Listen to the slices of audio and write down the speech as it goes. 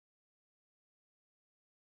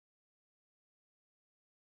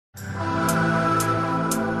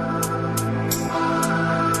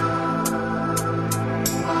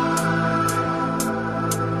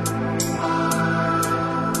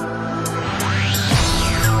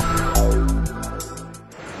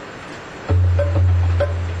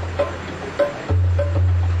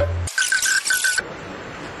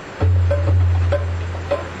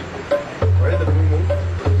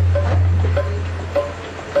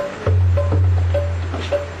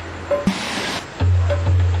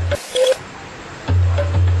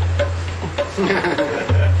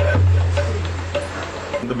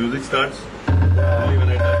starts only when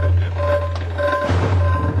I touch it.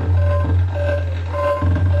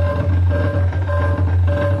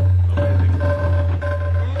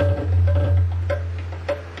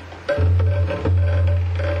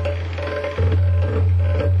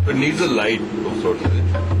 It needs a light of sorts, is it?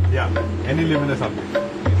 Yeah, any luminous object.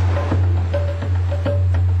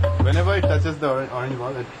 Whenever it touches the orange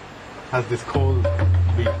ball, it has this cold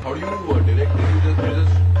beat. How do you direct it? You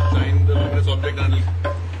just shine the luminous object and it'll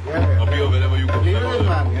appear wherever you go. Leave it in,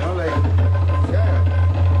 man, you know, like,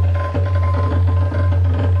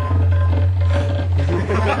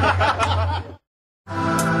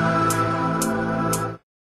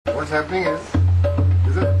 What's happening is,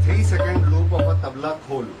 there's a 3-second loop of a tabla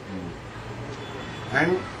khol.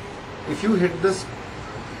 And if you hit this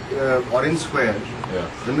orange square,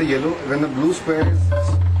 when the blue square is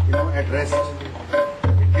at rest,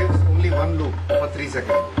 it gives only one loop for 3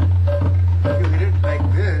 seconds. If you hit it like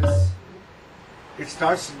this, it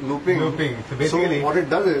starts looping. So basically, so what it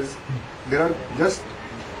does is, there are just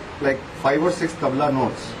like 5 or 6 tabla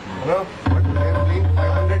notes, but they are playing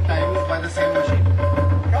 500 times by the same machine.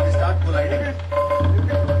 They start colliding.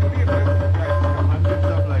 Hundreds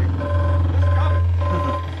of like.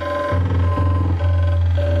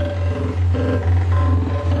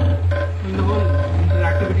 The whole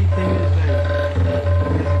interactivity thing is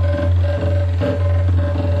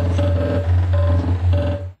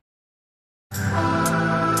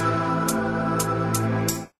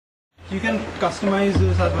you can customize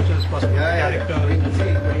this as much as possible. Character.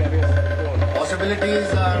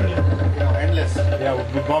 Possibilities are endless. Yeah,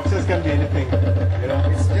 the boxes can be anything.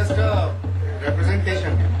 It's just a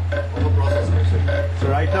representation of a process. So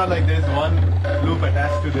right now, like there is one loop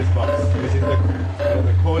attached to this box, which is the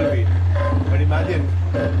whole beat. But imagine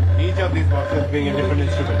each of these boxes being a different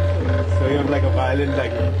instrument. So you have like a violin,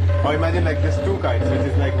 or imagine like there's 2 kinds, which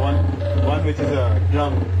is like one which is a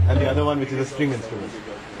drum and the other one which is a string instrument,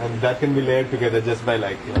 and that can be layered together just by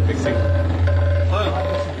like mixing.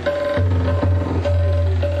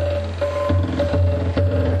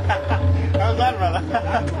 How's that, brother?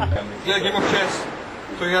 Yeah, game of chess.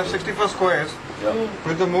 So you have 64 squares. Yeah.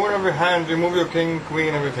 With the movement of your hand, you move your king,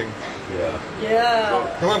 queen, everything.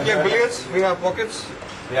 Yeah. You want to play billiards? We have pockets.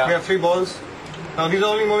 Yeah. We have 3 balls. Now these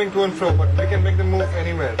are only moving to and fro, but we can make them move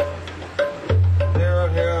anywhere. Here,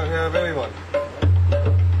 here, here, where we want.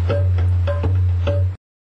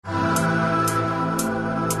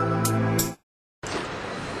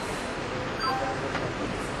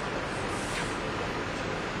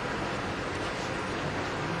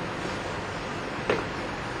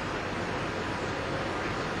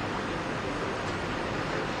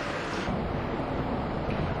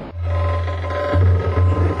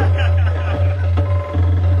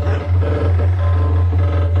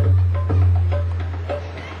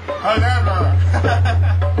 Oh, damn, brother.